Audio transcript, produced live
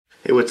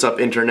Hey, what's up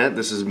internet?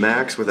 This is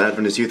Max with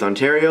Adventist Youth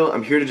Ontario.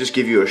 I'm here to just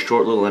give you a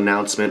short little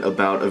announcement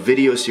about a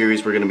video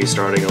series we're going to be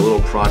starting, a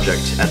little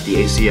project at the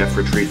ACF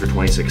retreat for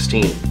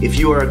 2016. If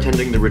you are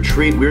attending the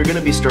retreat, we're going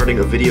to be starting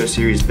a video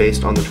series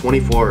based on the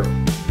 24?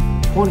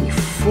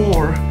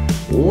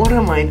 What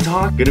am I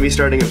talking? Going to be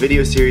starting a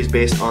video series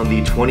based on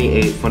the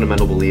 28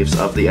 fundamental beliefs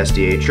of the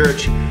SDA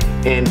Church,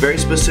 and very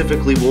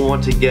specifically we'll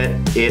want to get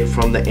it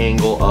from the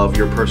angle of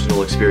your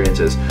personal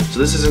experiences. So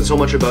this isn't so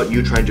much about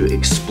you trying to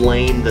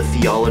explain the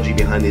theology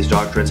behind these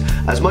doctrines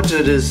as much as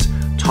it is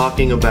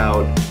talking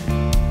about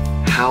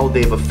how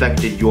they've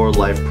affected your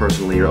life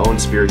personally, your own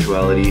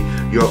spirituality,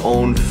 your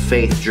own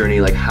faith journey,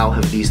 like how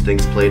have these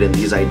things played in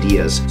these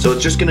ideas. So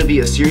it's just going to be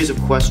a series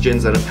of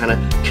questions that have kind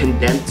of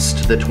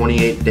condensed the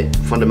 28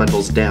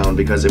 fundamentals down,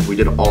 because if we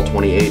did all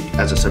 28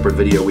 as a separate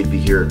video, we'd be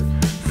here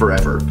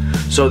forever.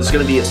 So there's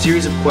going to be a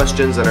series of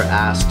questions that are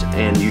asked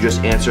and you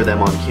just answer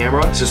them on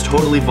camera. This is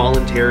totally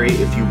voluntary.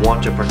 If you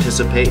want to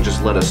participate,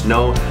 just let us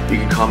know. You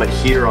can comment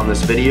here on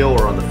this video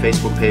or on the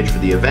Facebook page for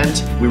the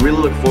event. We really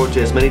look forward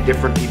to as many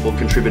different people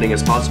contributing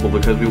as possible,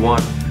 because we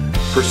want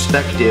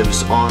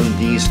perspectives on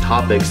these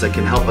topics that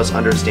can help us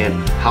understand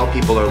how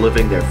people are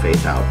living their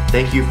faith out.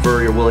 Thank you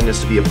for your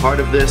willingness to be a part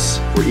of this.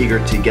 We're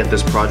eager to get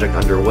this project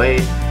underway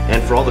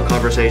and for all the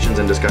conversations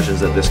and discussions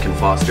that this can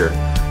foster.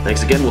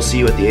 Thanks again. We'll see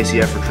you at the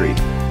ACF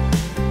retreat.